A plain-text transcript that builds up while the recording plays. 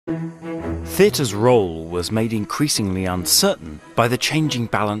Theatre's role was made increasingly uncertain by the changing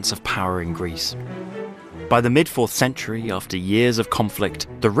balance of power in Greece. By the mid-4th century, after years of conflict,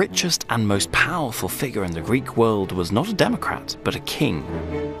 the richest and most powerful figure in the Greek world was not a democrat, but a king,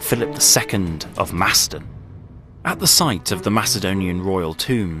 Philip II of Macedon. At the site of the Macedonian royal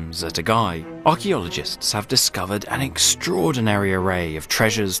tombs at Agai, archaeologists have discovered an extraordinary array of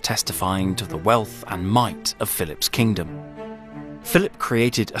treasures testifying to the wealth and might of Philip's kingdom. Philip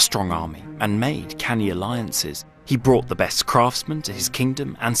created a strong army and made canny alliances. He brought the best craftsmen to his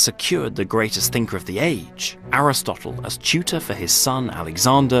kingdom and secured the greatest thinker of the age, Aristotle, as tutor for his son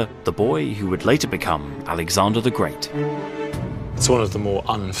Alexander, the boy who would later become Alexander the Great. It's one of the more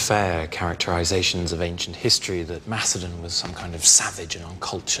unfair characterizations of ancient history that Macedon was some kind of savage and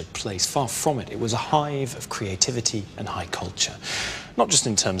uncultured place. Far from it. It was a hive of creativity and high culture. Not just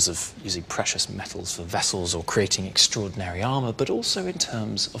in terms of using precious metals for vessels or creating extraordinary armour, but also in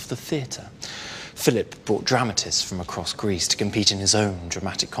terms of the theatre. Philip brought dramatists from across Greece to compete in his own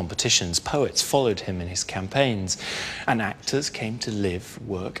dramatic competitions. Poets followed him in his campaigns, and actors came to live,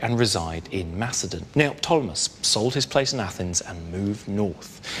 work and reside in Macedon. Neoptolemus sold his place in Athens and moved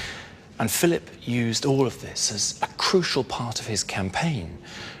north. And Philip used all of this as a crucial part of his campaign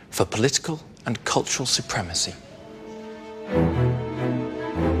for political and cultural supremacy.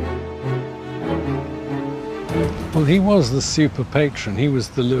 Well, he was the super patron. He was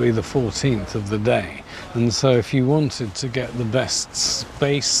the Louis XIV of the day. And so if you wanted to get the best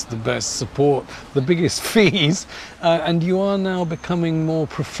space, the best support, the biggest fees, and you are now becoming more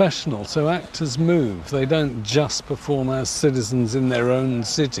professional, so actors move. They don't just perform as citizens in their own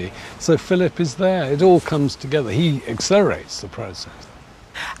city. So Philip is there. It all comes together. He accelerates the process.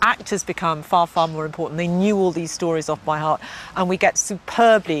 Actors become far, far more important. They knew all these stories off by heart, and we get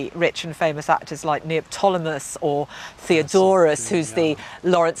superbly rich and famous actors like Neoptolemus or Theodorus, who's the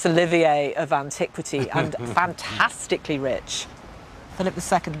Laurence Olivier of antiquity, and fantastically rich. Philip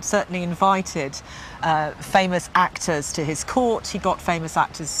II certainly invited famous actors to his court. He got famous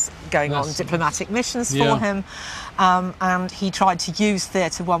actors going on diplomatic missions for him, and he tried to use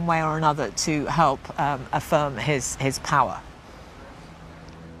theatre one way or another to help affirm his power.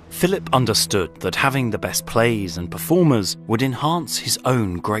 Philip understood that having the best plays and performers would enhance his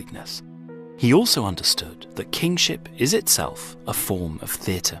own greatness. He also understood that kingship is itself a form of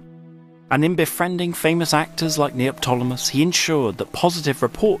theatre. And in befriending famous actors like Neoptolemus, he ensured that positive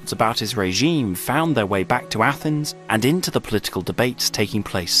reports about his regime found their way back to Athens and into the political debates taking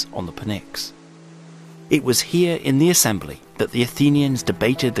place on the Pnyx. It was here in the assembly that the Athenians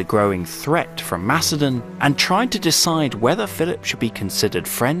debated the growing threat from Macedon and tried to decide whether Philip should be considered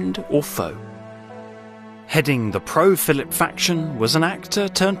friend or foe. Heading the pro-Philip faction was an actor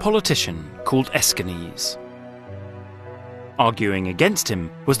turned politician called Aeschines. Arguing against him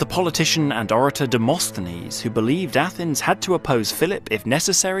was the politician and orator Demosthenes, who believed Athens had to oppose Philip if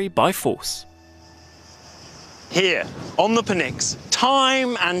necessary by force. Here, on the Pnyx,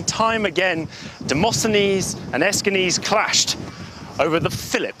 time and time again, Demosthenes and Aeschines clashed over the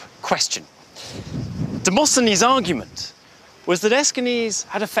Philip question. Demosthenes' argument was that Aeschines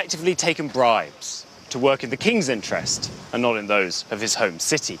had effectively taken bribes to work in the king's interest and not in those of his home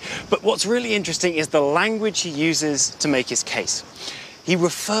city. But what's really interesting is the language he uses to make his case. He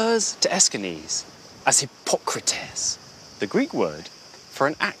refers to Aeschines as Hippocrates, the Greek word for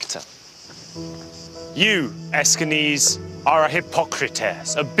an actor. You, Aeschines, are a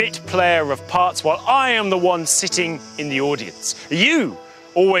Hippocrates, a bit player of parts, while I am the one sitting in the audience. You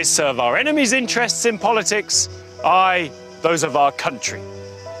always serve our enemies' interests in politics, I those of our country.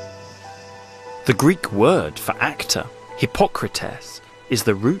 The Greek word for actor, Hippocrates, is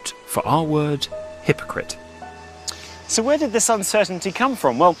the root for our word hypocrite. So where did this uncertainty come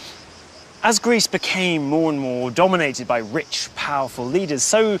from? Well, as Greece became more and more dominated by rich, powerful leaders,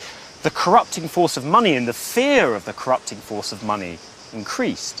 so the corrupting force of money and the fear of the corrupting force of money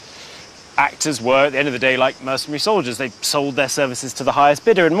increased. Actors were, at the end of the day, like mercenary soldiers. They sold their services to the highest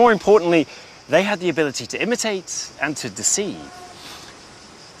bidder, and more importantly, they had the ability to imitate and to deceive.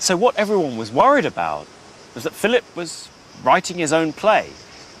 So what everyone was worried about was that Philip was writing his own play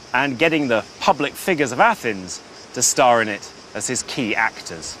and getting the public figures of Athens to star in it as his key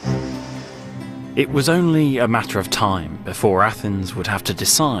actors. It was only a matter of time before Athens would have to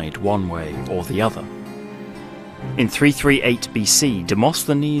decide one way or the other. In 338 BC,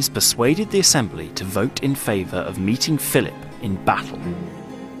 Demosthenes persuaded the assembly to vote in favour of meeting Philip in battle.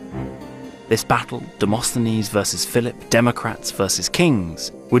 This battle, Demosthenes versus Philip, democrats versus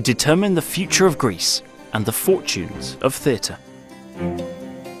kings, would determine the future of Greece and the fortunes of theatre.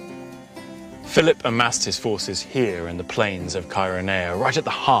 Philip amassed his forces here in the plains of Chaeronea, right at the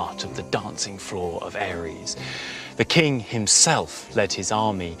heart of the dancing floor of Ares. The king himself led his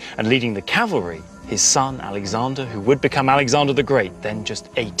army, and leading the cavalry, his son Alexander, who would become Alexander the Great, then just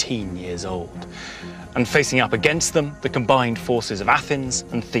 18 years old. And facing up against them, the combined forces of Athens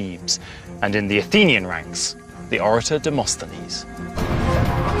and Thebes, and in the Athenian ranks, the orator Demosthenes.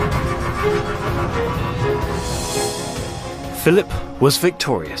 Philip was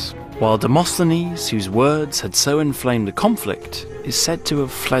victorious, while Demosthenes, whose words had so inflamed the conflict, is said to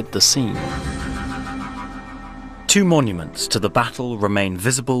have fled the scene. Two monuments to the battle remain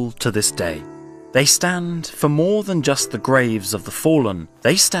visible to this day. They stand for more than just the graves of the fallen.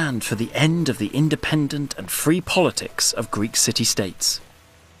 They stand for the end of the independent and free politics of Greek city-states.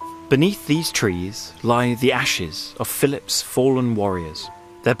 Beneath these trees lie the ashes of Philip's fallen warriors.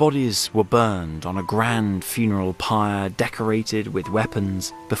 Their bodies were burned on a grand funeral pyre decorated with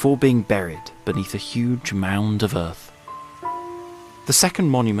weapons before being buried beneath a huge mound of earth. The second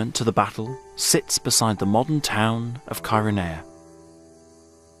monument to the battle sits beside the modern town of Chaeronea.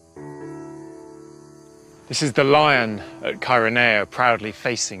 This is the lion at Chaeronea, proudly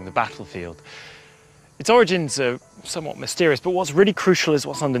facing the battlefield. Its origins are somewhat mysterious, but what's really crucial is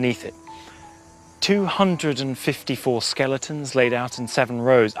what's underneath it. 254 skeletons laid out in 7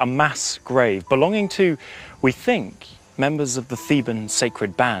 rows, a mass grave belonging to, we think, members of the Theban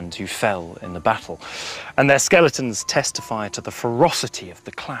sacred band who fell in the battle. And their skeletons testify to the ferocity of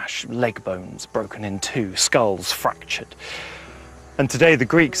the clash, leg bones broken in two, skulls fractured. And today the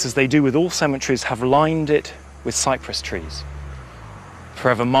Greeks, as they do with all cemeteries, have lined it with cypress trees,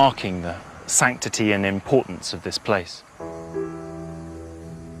 forever marking the sanctity and importance of this place.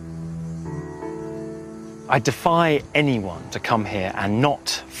 I defy anyone to come here and not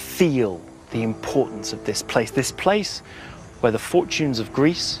feel the importance of this place where the fortunes of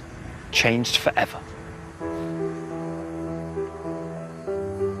Greece changed forever.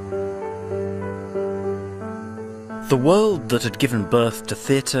 The world that had given birth to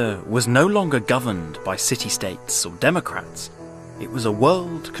theatre was no longer governed by city-states or democrats. It was a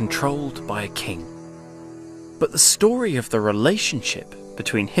world controlled by a king. But the story of the relationship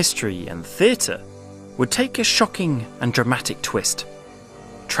between history and theatre would take a shocking and dramatic twist.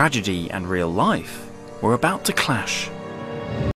 Tragedy and real life were about to clash.